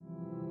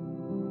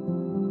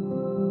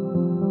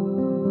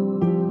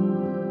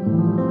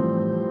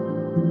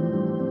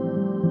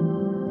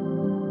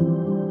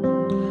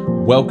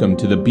Welcome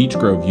to the Beech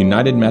Grove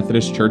United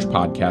Methodist Church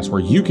podcast, where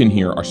you can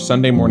hear our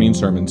Sunday morning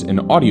sermons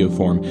in audio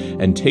form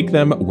and take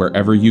them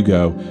wherever you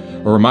go.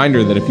 A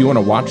reminder that if you want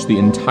to watch the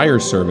entire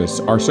service,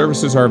 our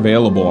services are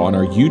available on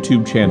our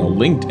YouTube channel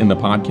linked in the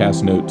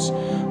podcast notes.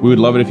 We would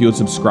love it if you would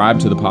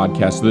subscribe to the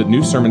podcast so that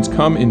new sermons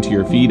come into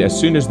your feed as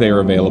soon as they are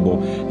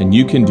available, and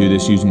you can do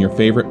this using your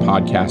favorite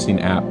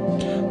podcasting app.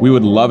 We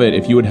would love it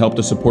if you would help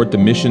to support the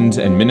missions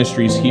and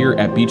ministries here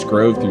at Beech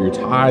Grove through your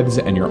tithes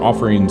and your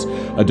offerings.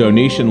 A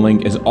donation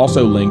link is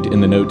also linked in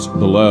the notes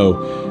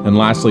below. And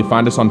lastly,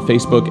 find us on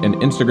Facebook and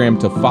Instagram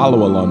to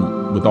follow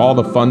along with all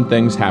the fun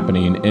things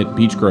happening at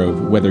Beech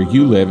Grove, whether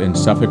you live in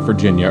Suffolk,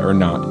 Virginia or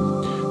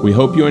not. We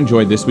hope you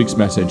enjoyed this week's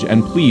message,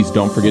 and please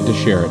don't forget to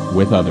share it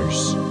with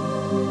others.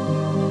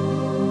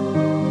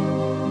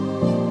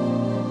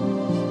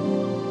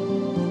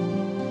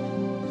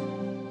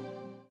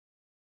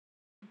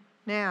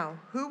 Now,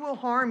 who will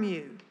harm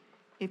you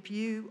if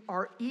you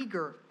are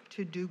eager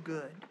to do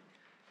good?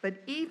 But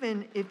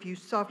even if you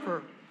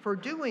suffer for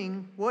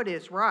doing what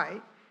is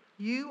right,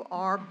 you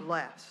are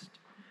blessed.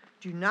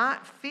 Do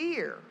not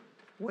fear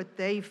what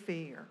they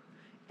fear,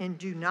 and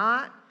do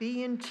not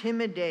be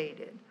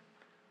intimidated,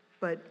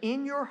 but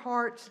in your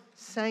hearts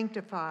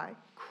sanctify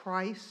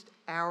Christ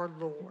our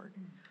Lord.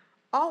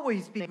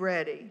 Always be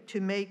ready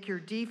to make your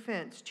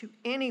defense to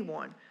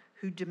anyone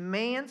who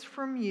demands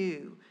from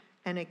you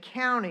and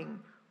accounting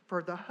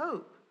for the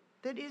hope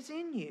that is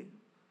in you.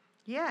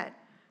 Yet,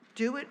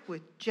 do it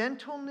with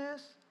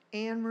gentleness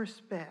and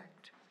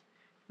respect.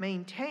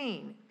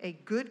 Maintain a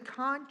good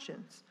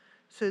conscience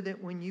so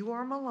that when you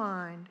are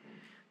maligned,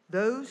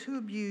 those who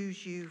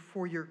abuse you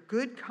for your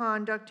good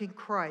conduct in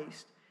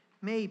Christ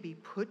may be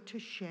put to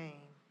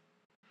shame.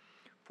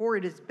 For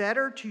it is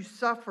better to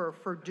suffer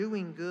for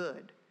doing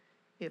good,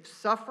 if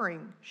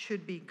suffering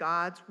should be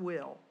God's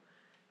will,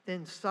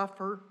 than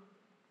suffer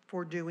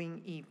for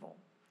doing evil.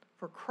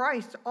 For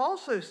Christ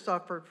also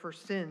suffered for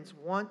sins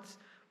once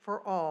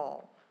for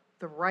all,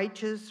 the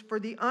righteous for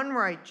the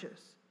unrighteous,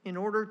 in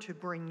order to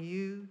bring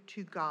you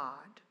to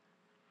God.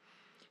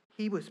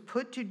 He was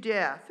put to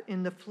death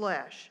in the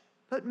flesh,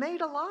 but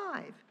made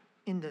alive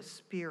in the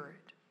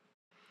spirit,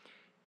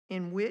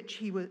 in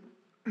which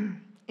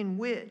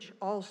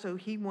also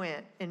he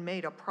went and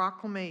made a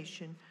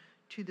proclamation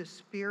to the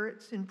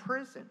spirits in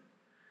prison,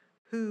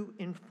 who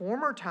in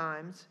former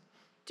times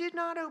did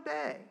not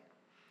obey,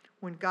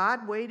 when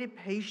God waited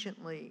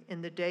patiently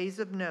in the days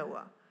of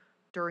Noah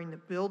during the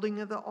building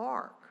of the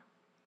ark,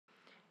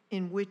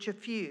 in which a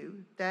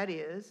few, that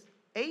is,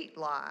 8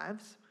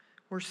 lives,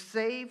 were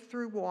saved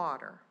through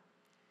water.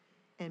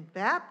 And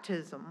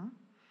baptism,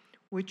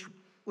 which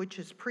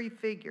is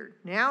prefigured,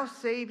 now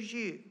saves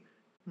you,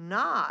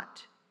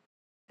 not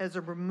as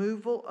a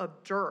removal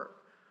of dirt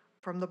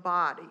from the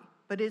body,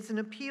 but as an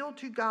appeal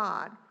to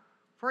God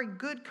for a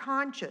good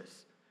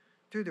conscience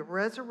through the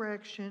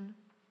resurrection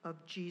of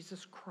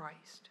Jesus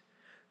Christ,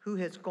 who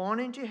has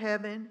gone into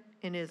heaven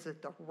and is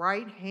at the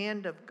right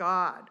hand of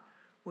God,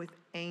 with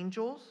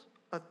angels,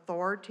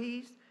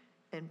 authorities,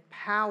 and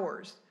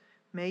powers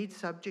made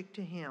subject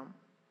to him.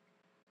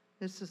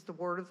 This is the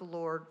word of the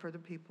Lord for the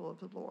people of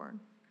the Lord.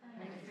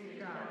 Thanks be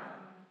to God.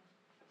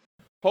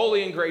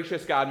 Holy and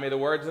gracious God, may the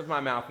words of my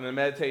mouth and the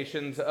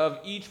meditations of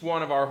each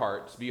one of our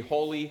hearts be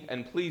holy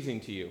and pleasing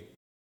to you.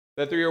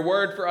 That through your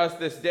word for us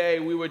this day,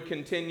 we would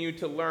continue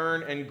to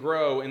learn and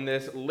grow in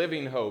this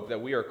living hope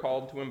that we are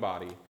called to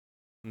embody,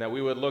 and that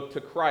we would look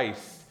to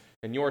Christ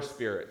and your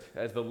Spirit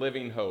as the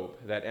living hope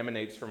that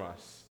emanates from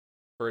us.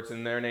 For it's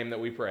in their name that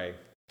we pray.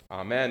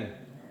 Amen.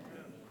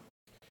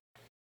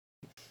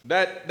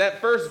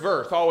 That first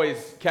verse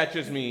always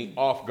catches me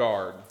off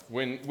guard.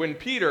 When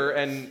Peter,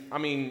 and I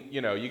mean,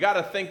 you got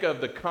to think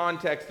of the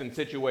context and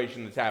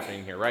situation that's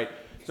happening here, right?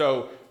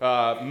 So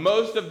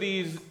most of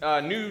these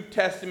New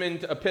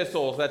Testament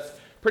epistles, that's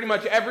pretty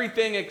much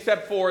everything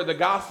except for the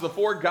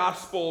 4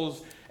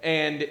 Gospels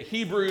and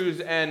Hebrews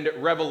and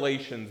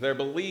Revelations. They're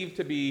believed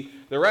to be,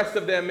 the rest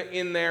of them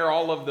in there,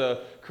 all of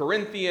the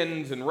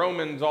Corinthians and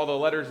Romans, all the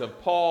letters of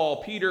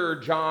Paul, Peter,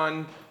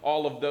 John,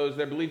 all of those,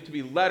 they're believed to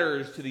be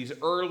letters to these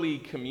early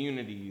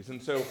communities.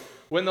 And so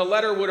when the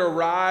letter would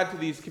arrive to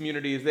these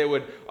communities, they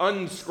would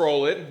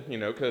unscroll it,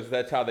 because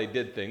that's how they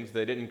did things.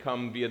 They didn't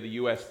come via the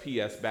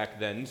USPS back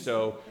then,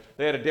 so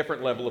they had a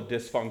different level of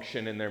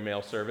dysfunction in their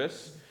mail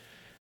service.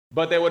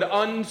 But they would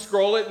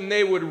unscroll it and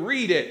they would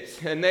read it,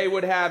 and they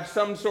would have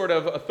some sort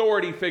of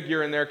authority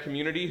figure in their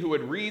community who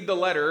would read the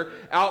letter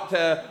out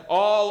to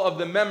all of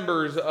the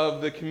members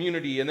of the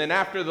community. And then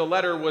after the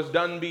letter was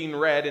done being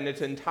read in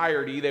its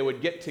entirety, they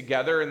would get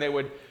together and they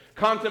would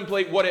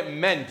contemplate what it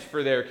meant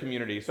for their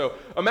community. So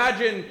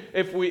imagine,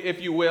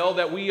 if you will,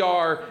 that we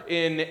are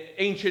in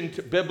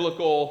ancient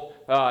biblical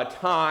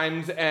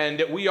times,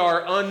 and we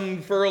are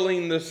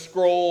unfurling the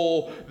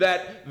scroll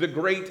that the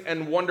great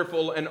and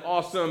wonderful and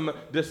awesome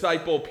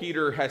disciple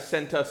Peter has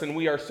sent us, and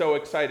we are so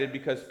excited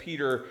because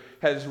Peter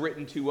has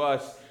written to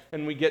us,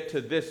 and we get to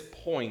this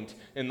point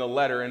in the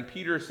letter, and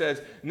Peter says,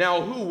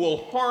 "Now who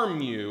will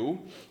harm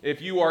you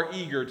if you are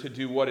eager to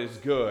do what is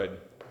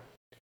good?"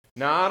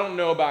 Now, I don't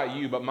know about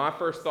you, but my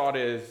first thought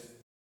is,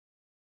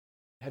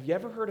 have you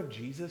ever heard of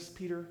Jesus,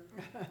 Peter?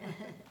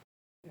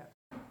 Yeah.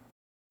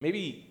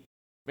 Maybe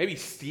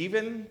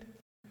Stephen?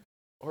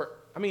 Or,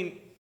 I mean,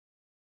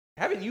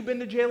 haven't you been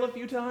to jail a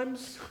few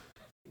times?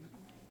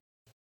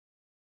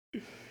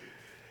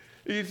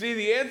 You see,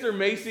 the answer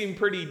may seem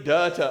pretty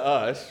duh to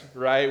us,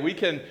 right? We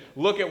can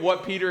look at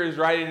what Peter is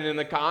writing in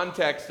the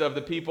context of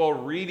the people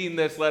reading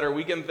this letter.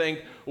 We can think,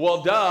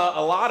 well, duh,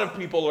 a lot of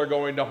people are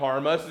going to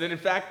harm us. And in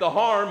fact, the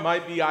harm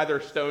might be either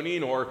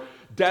stoning or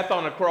death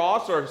on a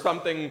cross or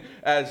something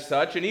as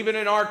such. And even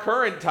in our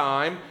current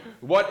time,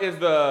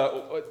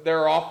 there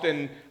are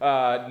often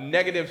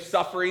negative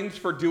sufferings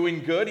for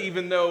doing good,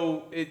 even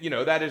though,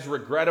 that is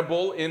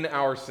regrettable in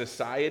our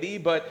society.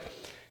 But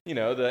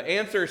the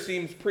answer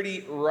seems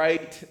pretty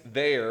right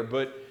there.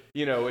 But,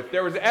 if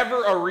there was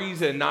ever a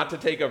reason not to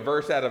take a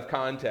verse out of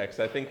context,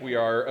 I think we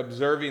are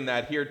observing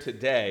that here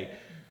today.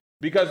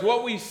 Because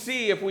what we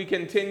see if we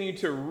continue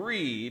to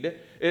read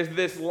is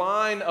this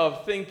line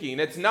of thinking.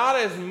 It's not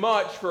as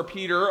much for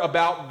Peter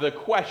about the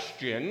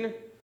question,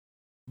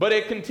 but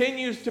it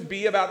continues to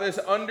be about this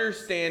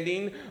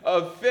understanding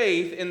of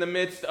faith in the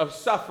midst of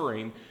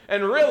suffering.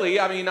 And really,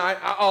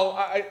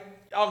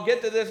 I'll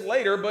get to this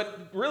later,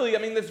 but really,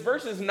 this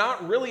verse is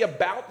not really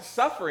about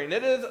suffering.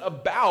 It is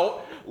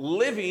about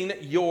living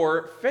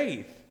your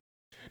faith.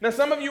 Now,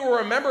 some of you will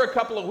remember a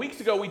couple of weeks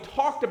ago, we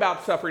talked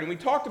about suffering. We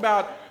talked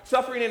about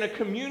suffering in a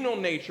communal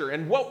nature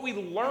and what we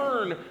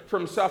learn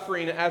from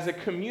suffering as a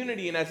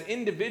community and as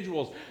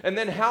individuals, and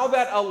then how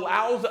that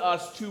allows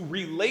us to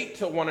relate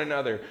to one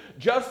another.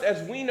 Just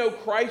as we know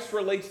Christ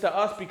relates to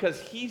us because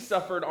he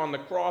suffered on the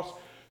cross,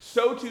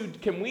 so too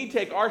can we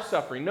take our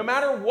suffering, no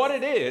matter what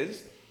it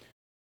is,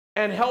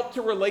 and help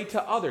to relate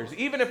to others.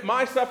 Even if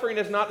my suffering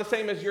is not the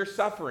same as your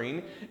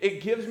suffering,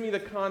 it gives me the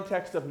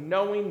context of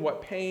knowing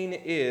what pain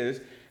is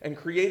and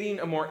creating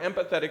a more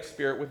empathetic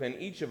spirit within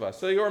each of us.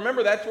 So you'll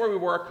remember that's where we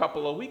were a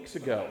couple of weeks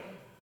ago.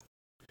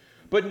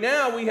 But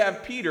now we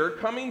have Peter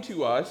coming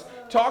to us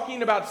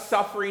talking about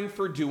suffering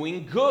for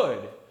doing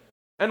good.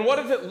 And what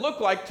does it look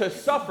like to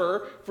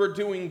suffer for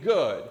doing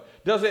good?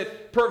 Should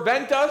it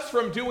prevent us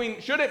from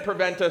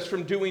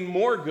doing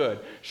more good?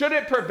 Should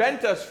it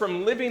prevent us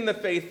from living the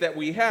faith that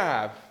we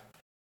have?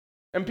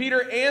 And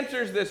Peter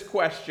answers this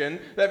question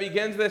that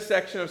begins this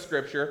section of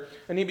Scripture,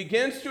 and he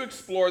begins to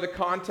explore the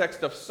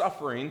context of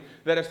suffering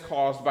that is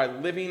caused by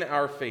living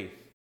our faith.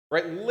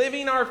 Right?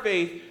 Living our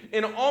faith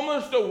in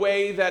almost a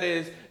way that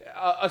is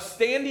a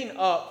standing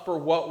up for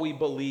what we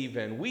believe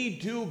in. We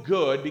do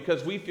good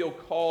because we feel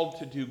called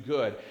to do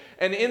good.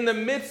 And in the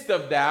midst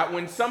of that,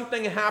 when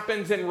something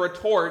happens in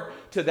retort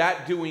to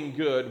that doing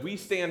good, we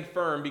stand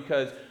firm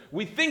because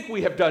we think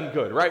we have done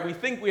good, right? We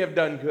think we have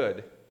done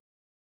good.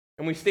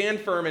 And we stand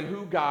firm in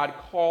who God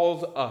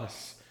calls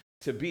us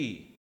to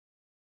be.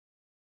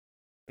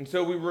 And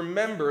so we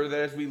remember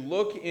that as we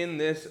look in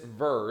this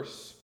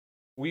verse,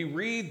 we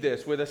read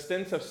this with a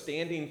sense of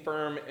standing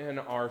firm in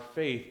our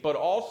faith, but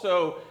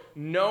also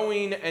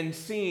knowing and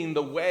seeing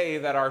the way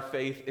that our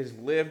faith is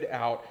lived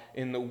out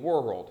in the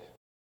world.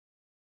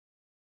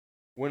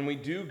 When we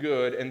do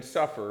good and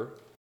suffer,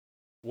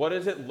 what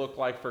does it look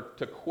like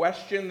to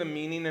question the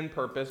meaning and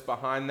purpose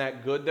behind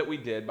that good that we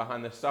did,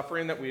 behind the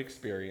suffering that we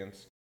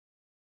experienced,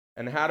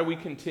 and how do we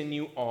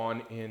continue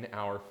on in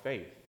our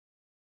faith?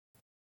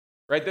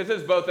 Right? This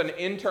is both an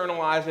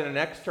internalized and an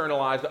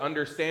externalized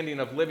understanding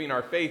of living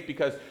our faith,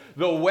 because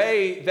the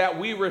way that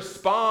we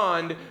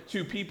respond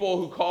to people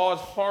who cause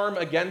harm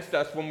against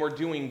us when we're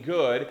doing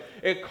good,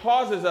 it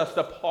causes us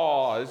to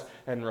pause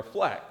and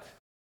reflect.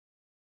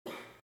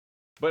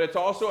 But it's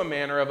also a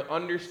manner of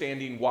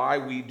understanding why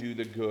we do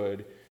the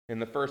good in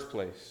the first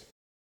place.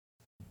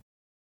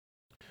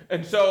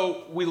 And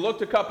so we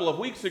looked a couple of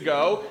weeks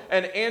ago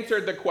and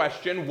answered the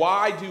question,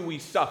 why do we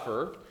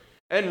suffer?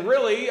 And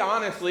really,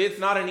 honestly, it's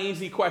not an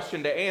easy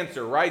question to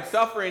answer, right?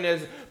 Suffering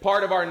is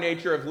part of our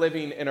nature of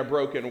living in a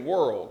broken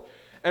world.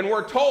 And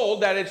we're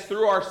told that it's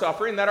through our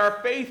suffering that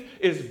our faith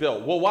is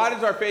built. Well, why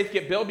does our faith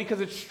get built?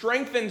 Because it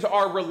strengthens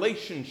our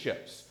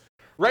relationships,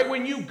 right?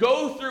 When you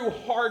go through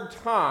hard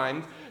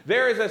times,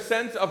 there is a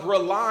sense of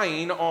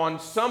relying on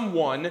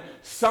someone,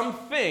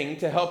 something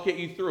to help get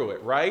you through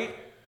it, right?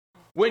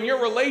 When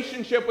your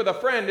relationship with a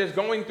friend is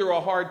going through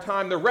a hard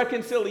time, the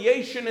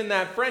reconciliation in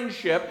that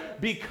friendship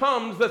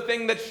becomes the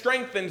thing that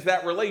strengthens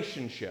that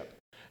relationship.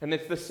 And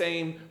it's the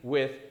same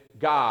with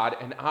God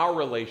and our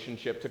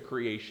relationship to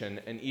creation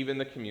and even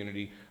the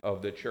community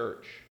of the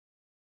church.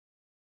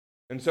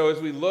 And so as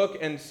we look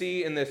and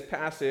see in this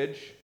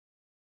passage,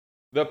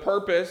 the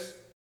purpose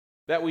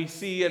that we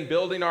see in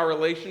building our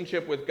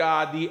relationship with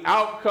God, the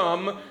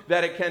outcome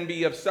that it can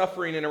be of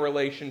suffering in a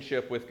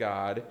relationship with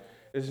God,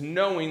 is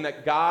knowing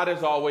that God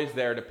is always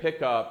there to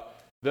pick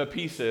up the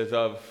pieces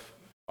of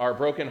our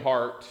broken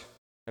heart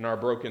and our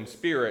broken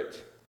spirit.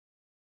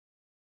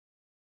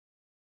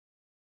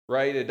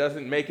 Right? It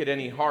doesn't make it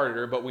any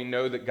harder, but we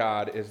know that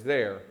God is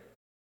there.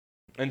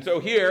 And so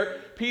here,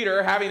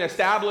 Peter, having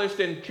established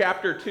in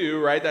chapter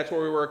 2, right, that's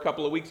where we were a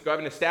couple of weeks ago,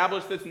 having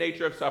established this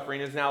nature of suffering,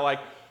 is now like,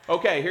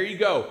 Okay, here you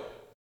go.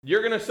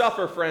 You're going to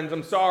suffer, friends.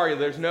 I'm sorry.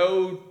 There's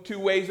no two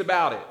ways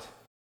about it.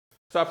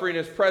 Suffering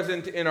is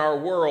present in our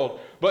world.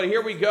 But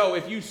here we go.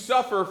 If you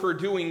suffer for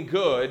doing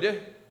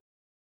good,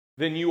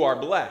 then you are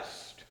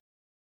blessed.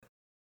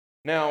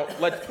 Now,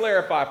 let's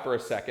clarify for a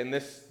second.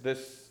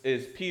 This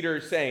is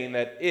Peter saying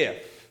that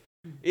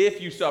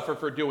if you suffer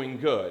for doing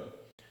good.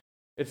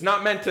 It's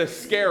not meant to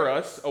scare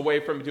us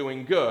away from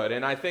doing good,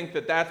 and I think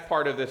that that's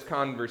part of this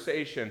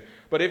conversation.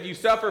 But if you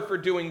suffer for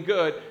doing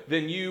good,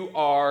 then you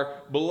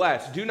are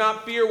blessed. Do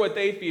not fear what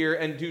they fear,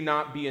 and do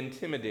not be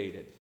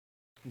intimidated.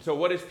 And so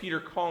what is Peter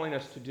calling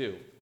us to do?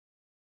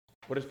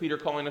 What is Peter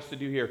calling us to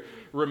do here?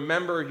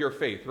 Remember your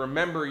faith.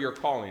 Remember your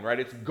calling, right?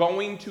 It's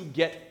going to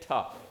get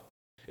tough.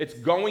 It's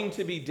going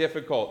to be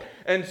difficult.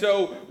 And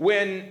so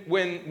when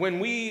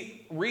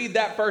we read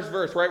that first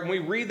verse, right, when we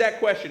read that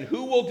question,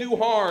 who will do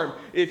harm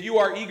if you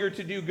are eager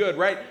to do good,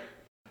 right?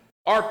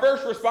 Our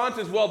first response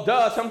is, well,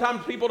 duh,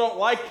 sometimes people don't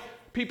like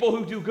people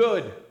who do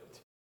good.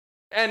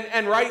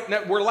 And right,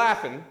 now we're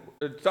laughing.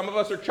 Some of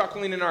us are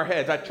chuckling in our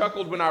heads. I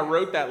chuckled when I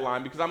wrote that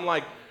line because I'm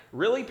like,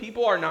 really?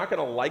 People are not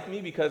going to like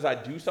me because I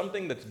do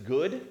something that's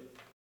good?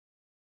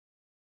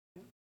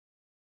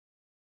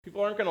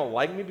 People aren't going to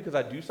like me because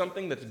I do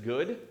something that's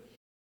good?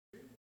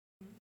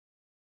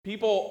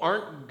 People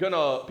are going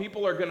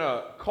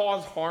to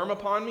cause harm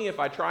upon me if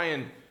I try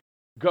and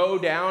go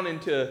down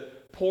into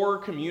poor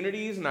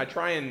communities and I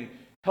try and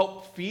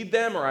help feed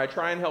them or I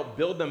try and help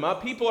build them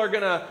up. People are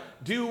going to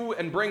do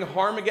and bring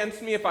harm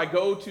against me if I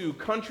go to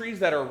countries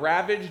that are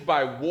ravaged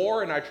by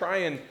war and I try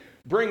and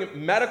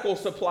bring medical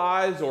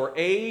supplies or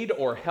aid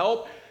or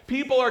help.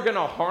 People are going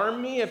to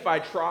harm me if I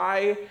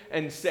try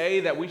and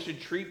say that we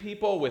should treat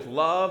people with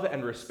love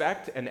and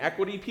respect and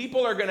equity.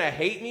 People are going to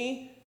hate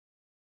me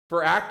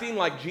for acting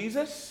like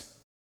Jesus.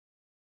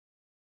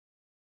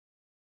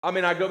 I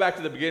mean, I go back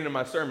to the beginning of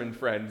my sermon,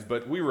 friends,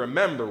 but we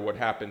remember what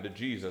happened to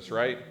Jesus,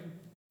 right?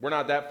 We're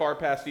not that far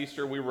past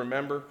Easter. We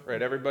remember,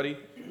 right, everybody?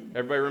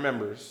 Everybody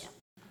remembers.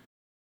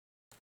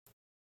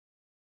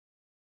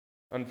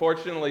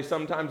 Unfortunately,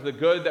 sometimes the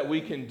good that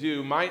we can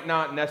do might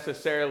not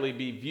necessarily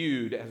be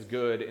viewed as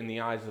good in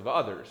the eyes of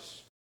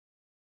others.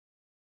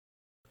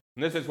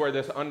 And this is where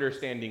this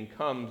understanding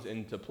comes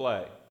into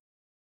play.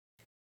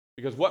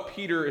 Because what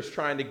Peter is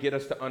trying to get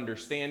us to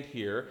understand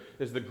here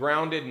is the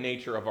grounded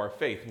nature of our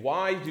faith.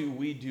 Why do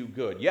we do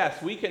good?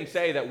 Yes, we can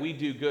say that we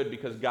do good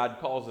because God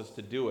calls us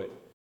to do it.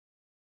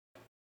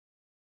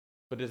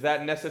 But does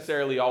that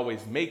necessarily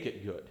always make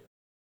it good?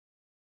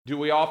 Do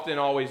we often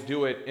always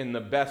do it in the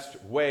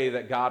best way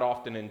that God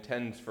often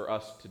intends for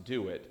us to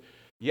do it?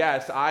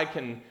 Yes, I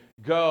can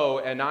go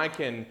and I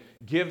can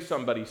give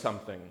somebody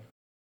something.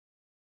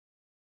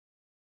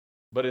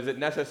 But is it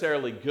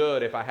necessarily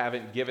good if I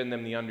haven't given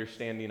them the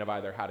understanding of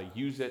either how to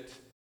use it,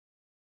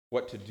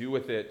 what to do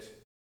with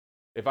it,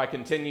 if I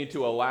continue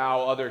to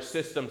allow other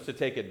systems to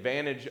take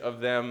advantage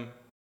of them?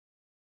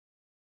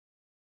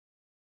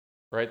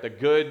 Right? The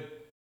good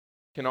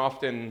can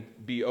often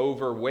be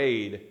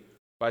overweighed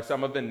by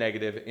some of the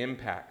negative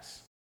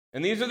impacts.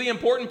 And these are the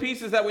important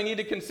pieces that we need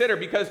to consider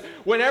because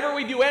whenever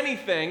we do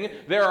anything,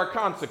 there are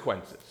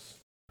consequences.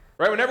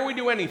 Right? Whenever we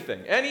do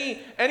anything,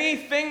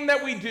 anything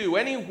that we do,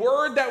 any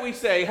word that we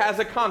say has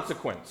a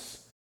consequence.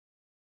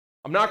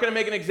 I'm not going to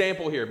make an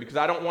example here because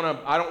I don't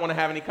want to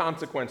have any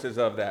consequences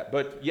of that,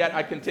 but yet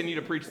I continue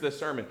to preach this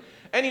sermon.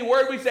 Any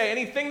word we say,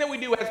 anything that we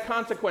do has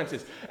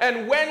consequences.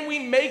 And when we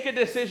make a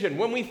decision,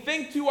 when we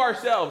think to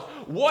ourselves,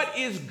 what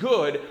is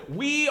good,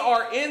 we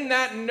are in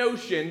that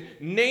notion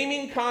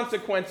naming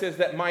consequences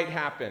that might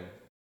happen.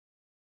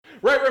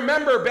 Right,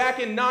 remember back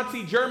in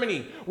Nazi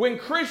Germany, when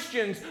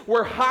Christians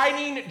were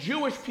hiding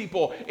Jewish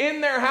people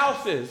in their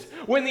houses,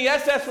 when the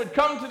SS would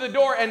come to the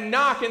door and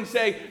knock and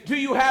say, do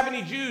you have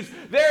any Jews?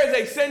 There is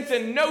a sense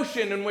and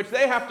notion in which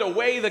they have to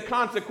weigh the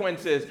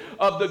consequences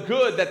of the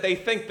good that they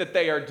think that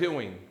they are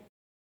doing.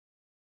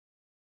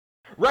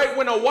 Right,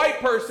 when a white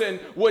person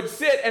would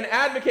sit and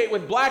advocate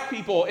with black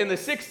people in the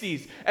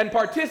 60s and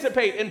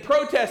participate in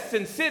protests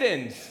and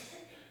sit-ins,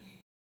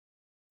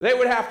 they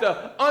would have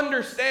to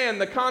understand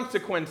the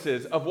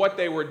consequences of what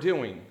they were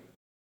doing.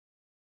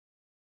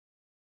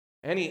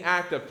 Any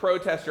act of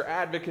protest or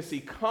advocacy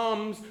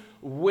comes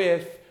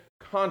with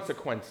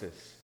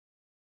consequences.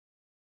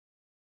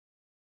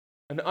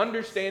 And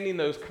understanding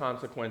those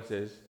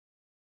consequences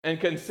and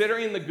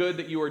considering the good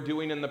that you are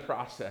doing in the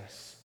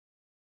process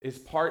is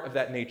part of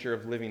that nature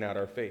of living out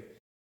our faith.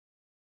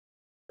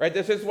 Right?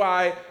 This is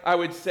why I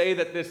would say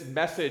that this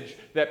message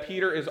that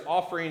Peter is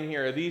offering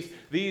here, these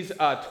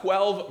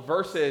 12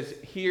 verses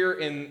here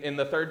in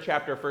the 3rd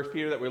chapter of 1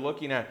 Peter that we're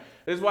looking at,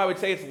 this is why I would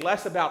say it's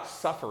less about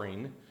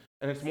suffering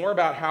and it's more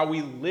about how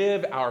we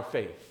live our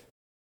faith.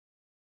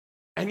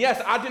 And yes,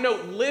 I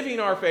denote living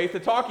our faith to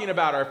talking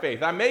about our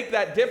faith. I make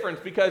that difference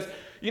because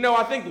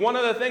I think one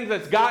of the things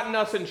that's gotten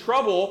us in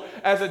trouble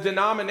as a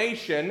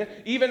denomination,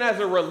 even as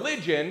a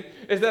religion,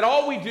 is that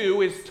all we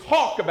do is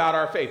talk about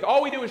our faith.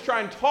 All we do is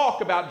try and talk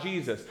about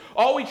Jesus.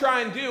 All we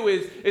try and do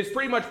is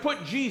pretty much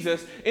put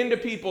Jesus into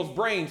people's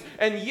brains.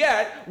 And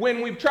yet,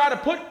 when we try to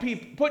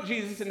put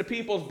Jesus into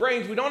people's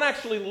brains, we don't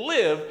actually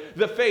live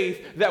the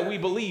faith that we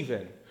believe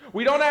in.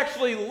 We don't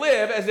actually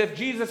live as if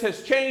Jesus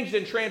has changed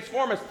and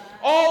transformed us.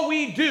 All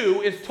we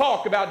do is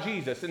talk about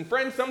Jesus. And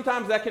friends,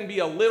 sometimes that can be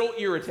a little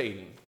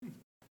irritating.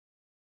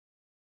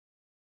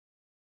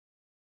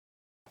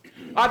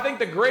 I think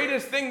the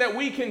greatest thing that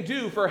we can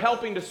do for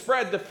helping to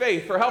spread the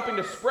faith, for helping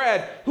to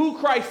spread who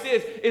Christ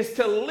is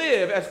to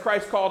live as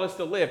Christ called us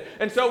to live.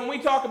 And so when we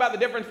talk about the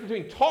difference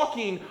between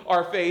talking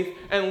our faith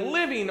and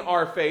living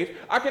our faith,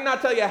 I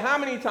cannot tell you how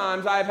many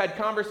times I have had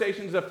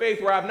conversations of faith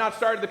where I've not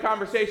started the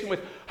conversation with,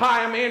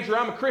 "Hi, I'm Andrew,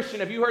 I'm a Christian.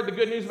 Have you heard the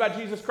good news about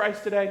Jesus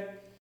Christ today?"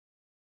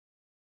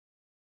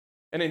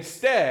 And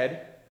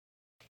instead,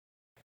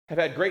 have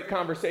had great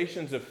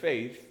conversations of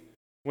faith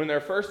when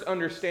their first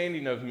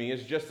understanding of me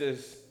is just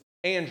as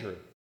Andrew.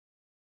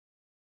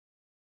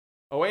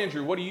 "Oh,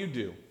 Andrew, what do you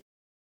do?"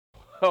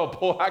 "Oh,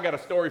 boy, I got a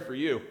story for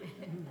you."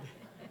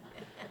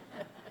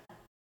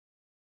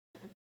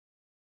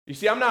 You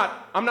see, I'm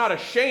not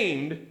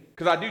ashamed,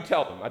 because I do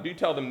tell them. I do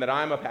tell them that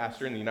I'm a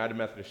pastor in the United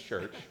Methodist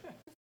Church.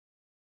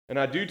 And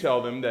I do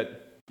tell them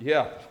that,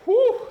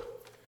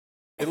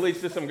 it leads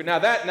to some. Now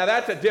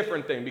that's a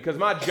different thing, because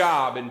my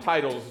job and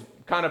titles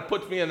kind of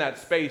puts me in that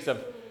space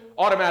of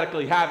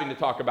automatically having to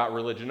talk about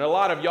religion. A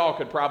lot of y'all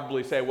could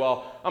probably say,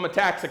 "Well, I'm a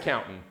tax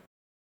accountant."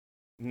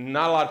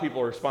 Not a lot of people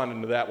are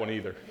responding to that one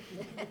either.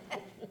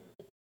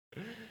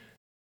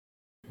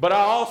 But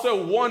I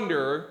also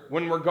wonder,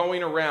 when we're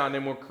going around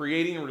and we're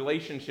creating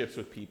relationships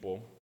with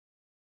people,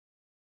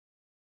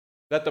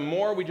 that the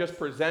more we just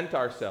present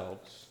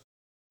ourselves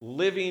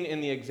living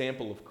in the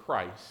example of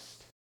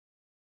Christ,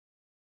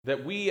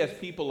 that we as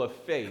people of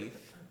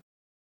faith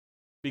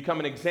become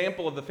an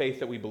example of the faith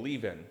that we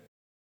believe in.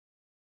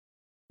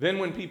 Then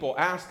when people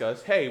ask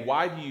us, "Hey,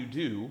 why do you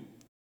do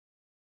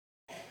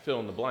fill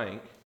in the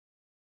blank?"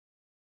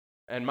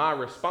 And my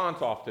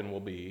response often will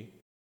be,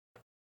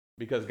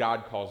 "Because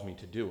God calls me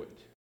to do it."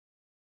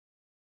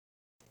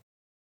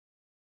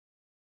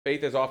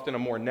 Faith is often a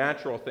more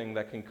natural thing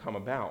that can come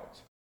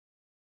about.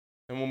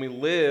 And when we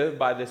live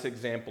by this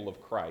example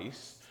of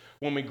Christ,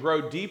 when we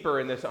grow deeper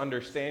in this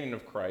understanding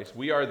of Christ,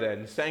 we are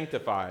then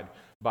sanctified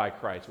by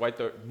Christ. Right?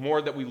 The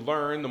more that we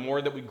learn, the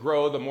more that we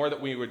grow, the more that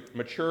we would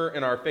mature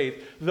in our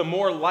faith, the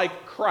more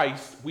like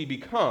Christ we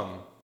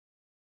become.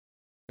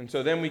 And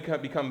so then we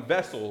become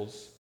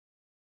vessels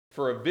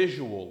for a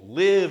visual,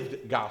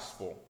 lived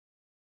gospel.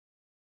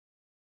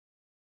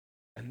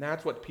 And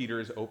that's what Peter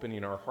is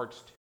opening our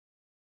hearts to.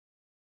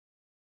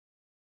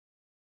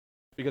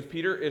 Because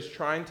Peter is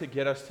trying to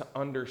get us to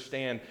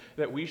understand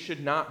that we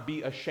should not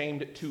be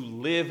ashamed to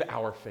live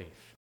our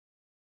faith.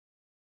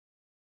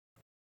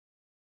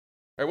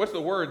 All right, what's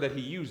the word that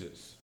he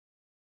uses?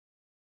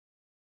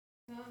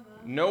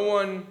 No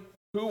one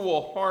who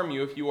will harm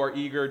you if you are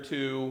eager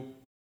to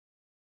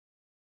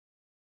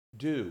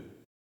do.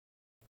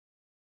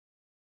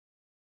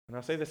 And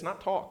I say this,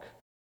 not talk.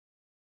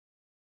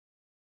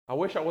 I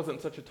wish I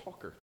wasn't such a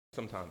talker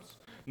sometimes.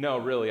 No,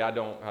 really, I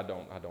don't.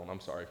 I'm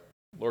sorry.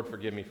 Lord,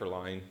 forgive me for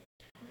lying.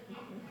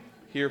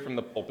 Here from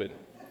the pulpit.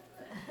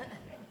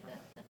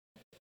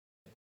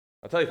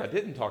 I'll tell you, if I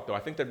didn't talk, though, I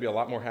think there'd be a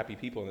lot more happy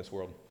people in this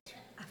world.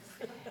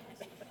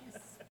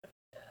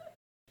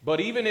 But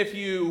even if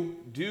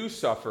you do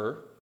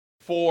suffer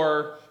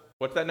for,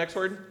 what's that next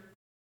word?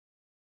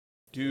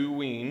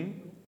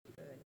 Doing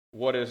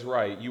what is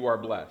right, you are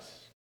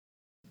blessed.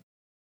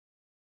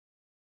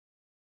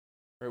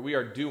 Right, we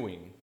are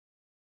doing.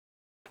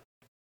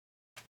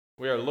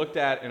 We are looked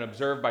at and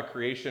observed by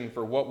creation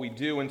for what we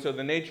do. And so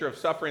the nature of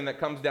suffering that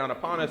comes down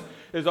upon us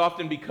is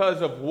often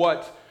because of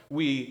what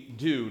we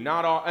do.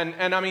 Not all,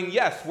 and I mean,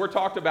 yes, we're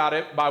talked about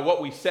it by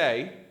what we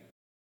say.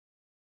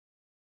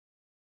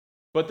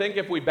 But think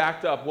if we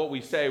backed up what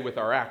we say with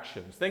our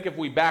actions. Think if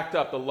we backed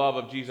up the love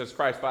of Jesus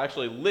Christ by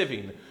actually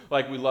living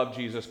like we love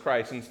Jesus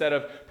Christ instead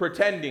of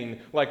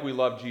pretending like we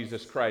love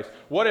Jesus Christ.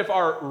 What if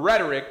our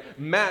rhetoric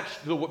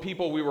matched the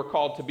people we were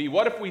called to be?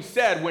 What if we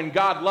said, when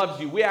God loves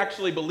you, we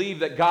actually believe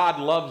that God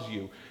loves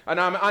you? And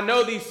I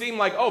know these seem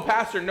like, "Oh,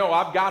 Pastor, no,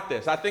 I've got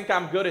this. I think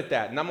I'm good at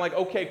that." And I'm like,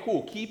 okay,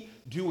 cool.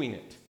 Keep doing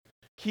it.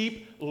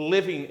 Keep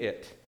living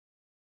it.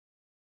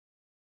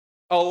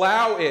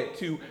 Allow it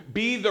to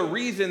be the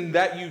reason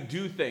that you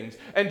do things.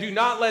 And do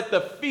not let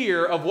the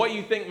fear of what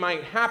you think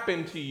might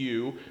happen to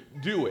you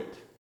do it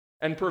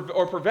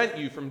or prevent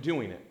you from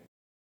doing it.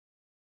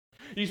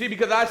 You see,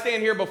 because I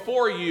stand here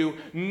before you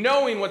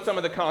knowing what some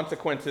of the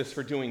consequences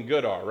for doing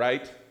good are,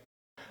 right?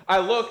 I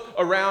look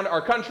around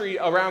our country,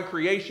 around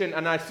creation,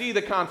 and I see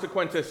the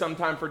consequences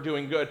sometimes for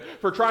doing good,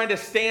 for trying to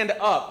stand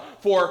up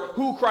for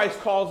who Christ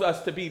calls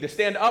us to be, to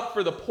stand up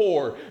for the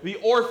poor, the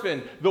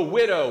orphan, the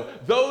widow,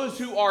 those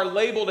who are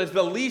labeled as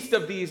the least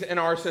of these in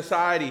our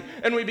society.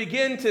 And we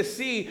begin to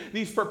see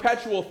these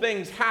perpetual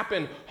things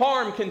happen,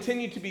 harm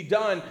continue to be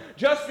done,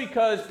 just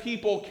because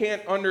people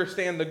can't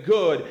understand the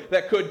good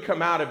that could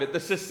come out of it, the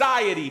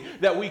society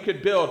that we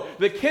could build,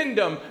 the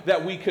kingdom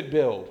that we could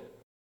build.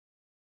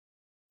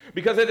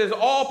 Because it is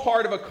all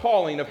part of a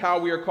calling of how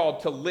we are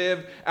called to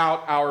live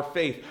out our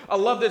faith. I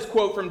love this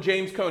quote from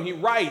James Cone. He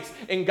writes,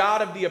 in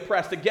God of the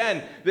Oppressed,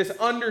 again, this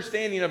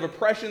understanding of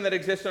oppression that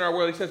exists in our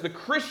world. He says, the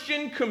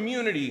Christian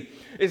community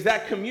is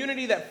that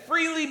community that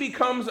freely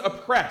becomes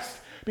oppressed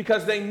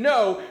because they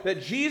know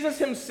that Jesus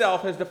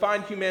himself has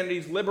defined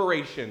humanity's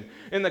liberation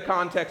in the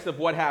context of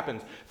what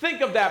happens.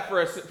 Think of that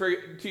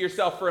to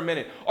yourself for a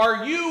minute.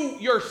 Are you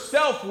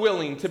yourself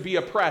willing to be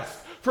oppressed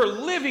for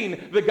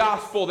living the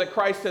gospel that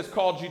Christ has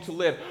called you to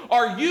live?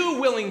 Are you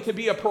willing to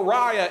be a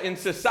pariah in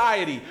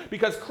society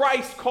because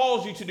Christ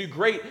calls you to do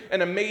great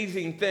and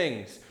amazing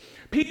things?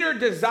 Peter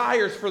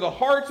desires for the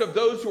hearts of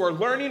those who are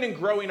learning and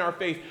growing our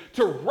faith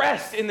to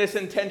rest in this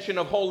intention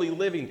of holy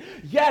living.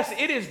 Yes,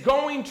 it is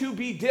going to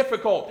be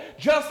difficult,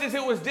 just as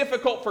it was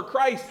difficult for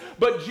Christ.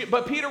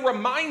 But Peter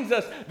reminds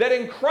us that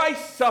in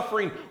Christ's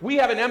suffering, we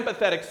have an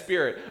empathetic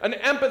spirit, an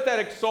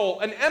empathetic soul,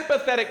 an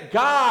empathetic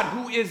God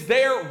who is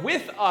there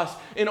with us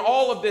in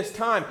all of this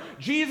time.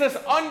 Jesus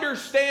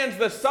understands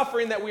the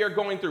suffering that we are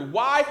going through.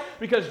 Why?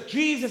 Because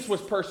Jesus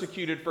was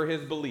persecuted for his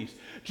beliefs.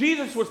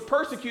 Jesus was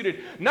persecuted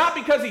not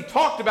because he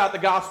talked about the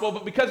gospel,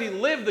 but because he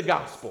lived the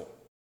gospel.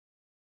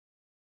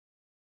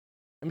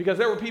 And because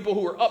there were people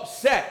who were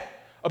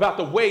upset about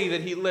the way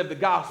that he lived the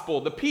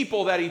gospel, the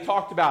people that he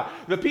talked about,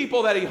 the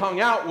people that he hung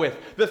out with,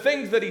 the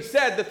things that he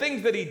said, the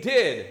things that he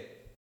did.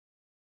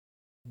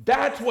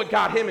 That's what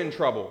got him in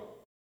trouble.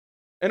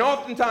 And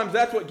oftentimes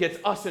that's what gets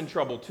us in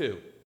trouble too.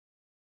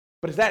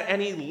 But is that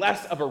any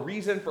less of a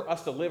reason for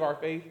us to live our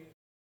faith?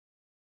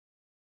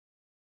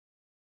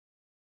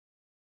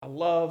 I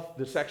love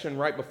the section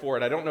right before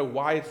it. I don't know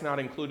why it's not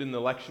included in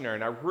the lectionary,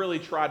 and I really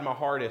tried my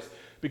hardest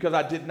because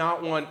I did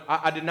not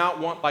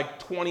want like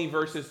 20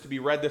 verses to be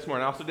read this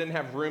morning. I also didn't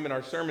have room in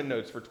our sermon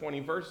notes for 20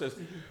 verses.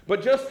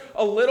 But just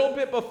a little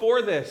bit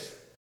before this,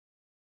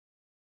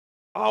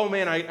 oh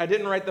man, I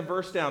didn't write the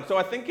verse down. So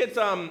I think it's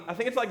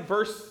like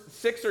verse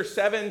 6 or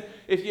 7.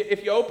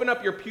 If you open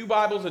up your pew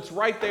Bibles, it's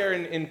right there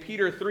in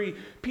Peter 3.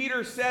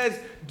 Peter says,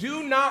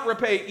 "Do not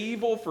repay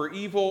evil for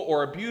evil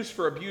or abuse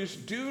for abuse.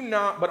 Do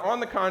not, but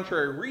on the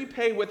contrary,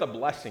 repay with a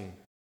blessing.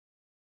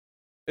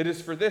 It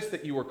is for this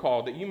that you were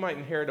called, that you might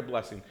inherit a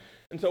blessing."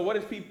 And so what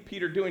is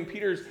Peter doing?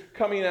 Peter's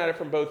coming at it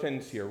from both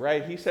ends here,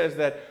 right? He says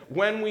that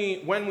when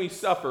we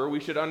suffer,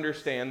 we should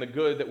understand the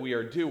good that we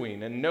are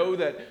doing and know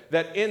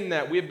that in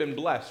that we have been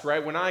blessed,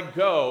 right? When I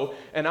go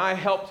and I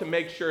help to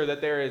make sure that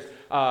there is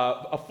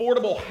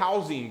affordable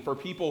housing for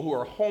people who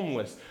are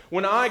homeless,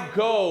 when I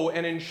go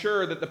and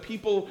ensure that the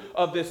people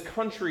of this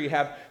country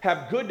have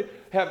good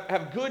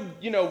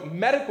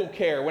medical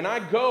care, when I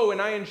go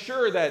and I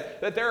ensure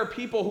that there are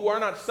people who are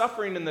not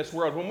suffering in this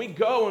world, when we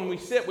go and we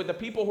sit with the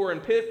people who are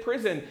in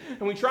prison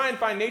and we try and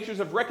find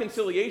natures of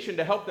reconciliation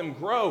to help them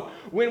grow,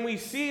 when we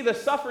see the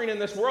suffering in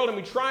this world and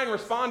we try and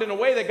respond in a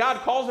way that God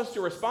calls us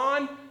to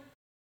respond,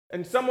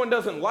 and someone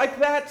doesn't like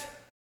that,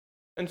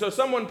 and so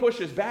someone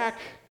pushes back,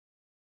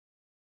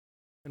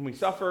 and we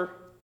suffer,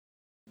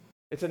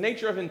 it's a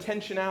nature of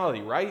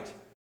intentionality, right?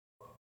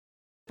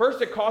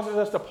 First, it causes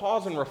us to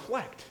pause and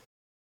reflect,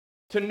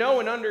 to know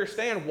and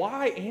understand,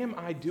 why am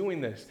I doing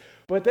this?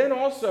 But then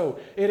also,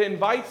 it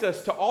invites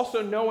us to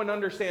also know and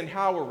understand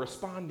how we're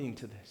responding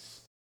to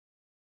this.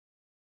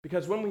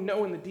 Because when we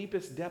know in the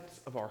deepest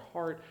depths of our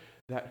heart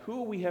that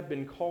who we have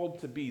been called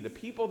to be, the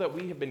people that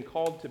we have been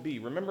called to be.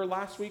 Remember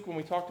last week when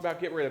we talked about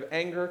getting rid of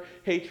anger,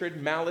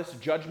 hatred, malice,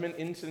 judgment,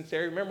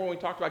 insincerity? Remember when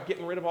we talked about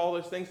getting rid of all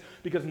those things?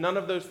 Because none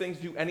of those things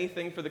do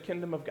anything for the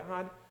kingdom of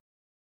God.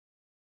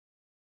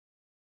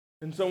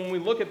 And so when we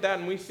look at that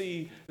and we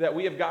see that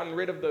we have gotten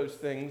rid of those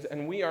things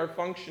and we are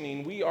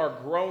functioning, we are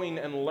growing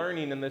and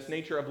learning in this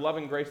nature of love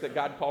and grace that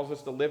God calls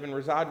us to live and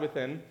reside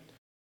within,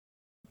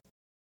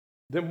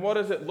 then what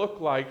does it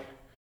look like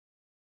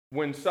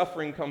when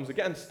suffering comes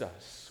against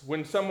us?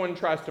 When someone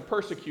tries to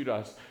persecute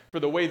us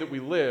for the way that we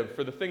live,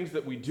 for the things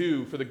that we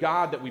do, for the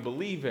God that we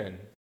believe in?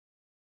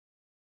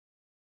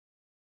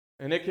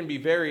 And it can be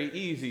very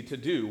easy to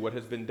do what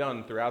has been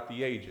done throughout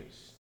the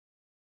ages.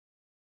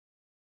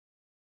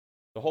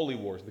 The Holy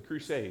Wars, the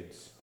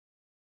Crusades,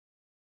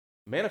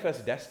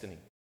 Manifest Destiny,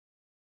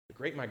 the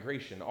Great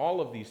Migration,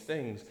 all of these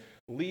things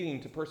leading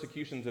to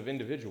persecutions of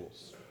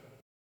individuals.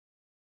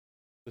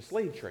 The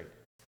slave trade.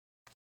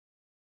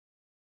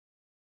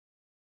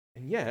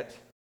 And yet,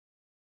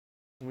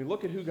 when we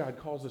look at who God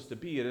calls us to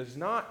be, it is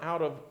not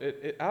out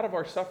of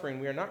our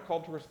suffering. We are not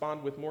called to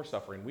respond with more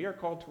suffering. We are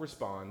called to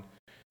respond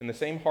in the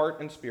same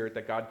heart and spirit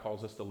that God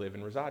calls us to live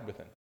and reside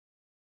within.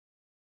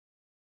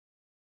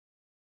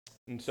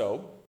 And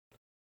so,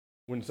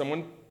 when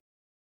someone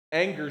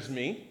angers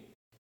me,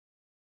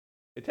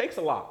 it takes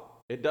a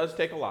lot. It does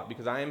take a lot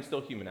because I am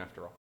still human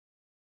after all.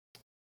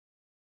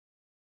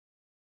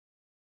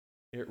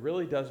 It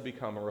really does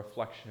become a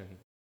reflection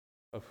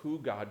of who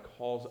God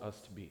calls us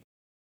to be.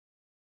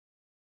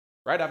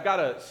 Right? I've got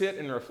to sit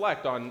and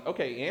reflect on,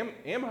 okay,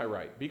 am I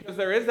right? Because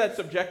there is that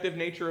subjective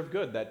nature of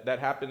good that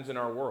happens in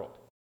our world.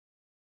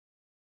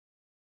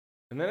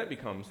 And then it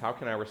becomes, how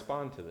can I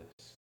respond to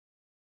this?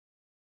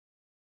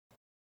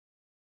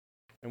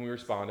 And we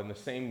respond in the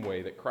same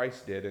way that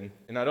Christ did.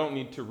 And I don't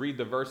need to read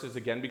the verses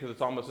again because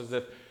it's almost as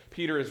if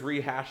Peter is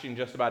rehashing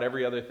just about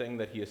every other thing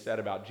that he has said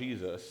about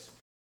Jesus.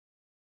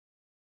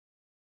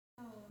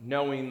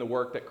 Knowing the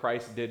work that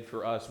Christ did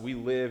for us, we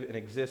live and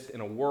exist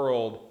in a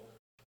world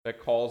that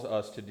calls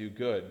us to do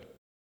good.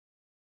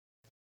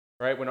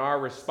 Right? When our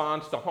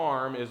response to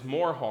harm is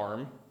more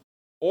harm,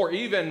 or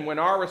even when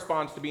our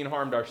response to being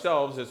harmed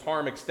ourselves is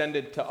harm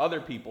extended to other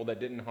people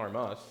that didn't harm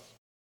us,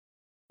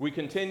 we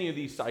continue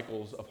these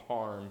cycles of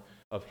harm,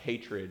 of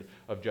hatred,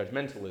 of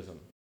judgmentalism.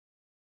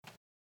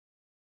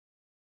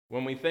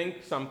 When we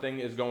think something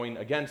is going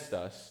against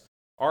us,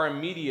 our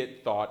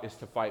immediate thought is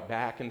to fight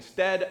back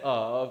instead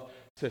of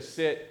to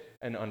sit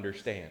and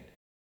understand.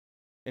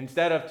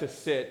 Instead of to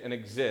sit and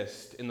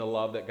exist in the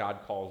love that God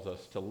calls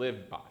us to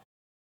live by.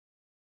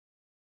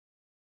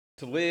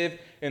 To live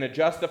in a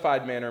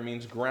justified manner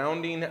means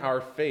grounding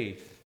our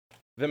faith,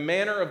 the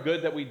manner of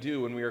good that we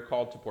do when we are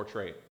called to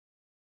portray it.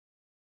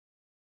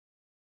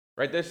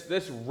 Right?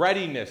 This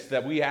readiness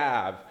that we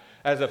have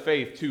as a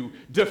faith to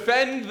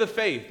defend the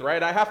faith,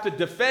 right? I have to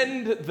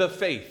defend the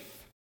faith.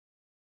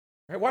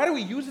 Right? Why do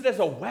we use it as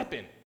a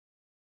weapon?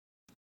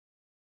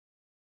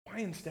 Why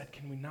instead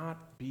can we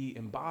not be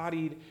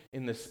embodied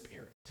in the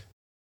Spirit?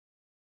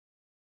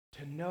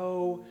 To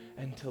know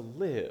and to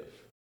live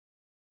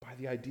by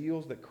the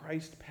ideals that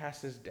Christ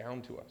passes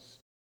down to us.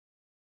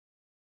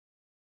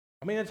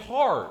 I mean, it's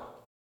hard.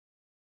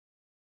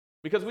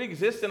 Because we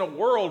exist in a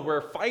world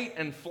where fight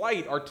and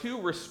flight are two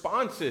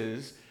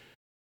responses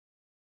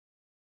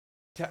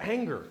to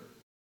anger.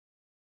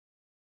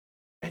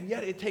 And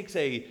yet it takes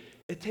a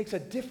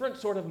different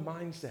sort of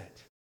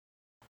mindset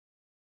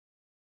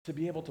to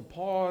be able to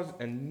pause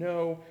and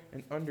know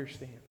and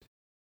understand.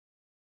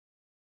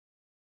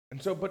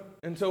 And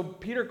so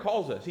Peter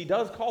calls us, he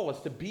does call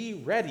us to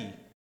be ready.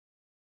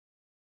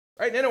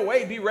 Right? In a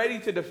way, be ready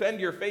to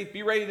defend your faith.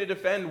 Be ready to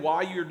defend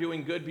why you're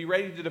doing good. Be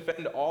ready to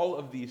defend all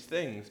of these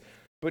things,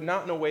 but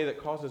not in a way that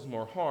causes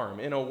more harm,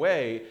 in a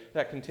way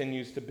that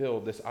continues to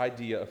build this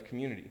idea of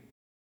community.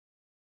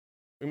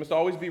 We must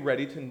always be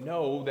ready to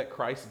know that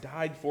Christ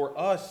died for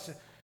us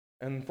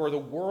and for the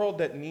world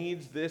that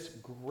needs this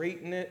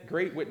great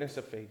witness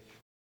of faith.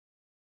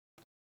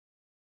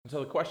 And so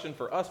the question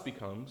for us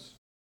becomes,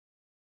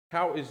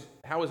 how is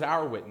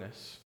our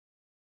witness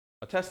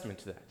a testament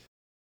to that?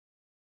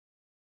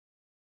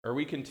 Are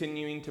we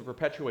continuing to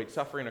perpetuate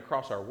suffering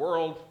across our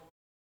world?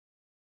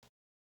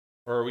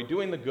 Or are we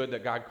doing the good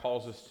that God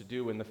calls us to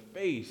do in the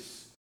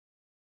face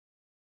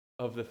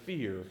of the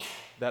fear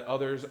that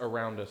others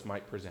around us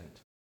might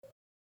present?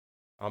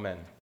 Amen.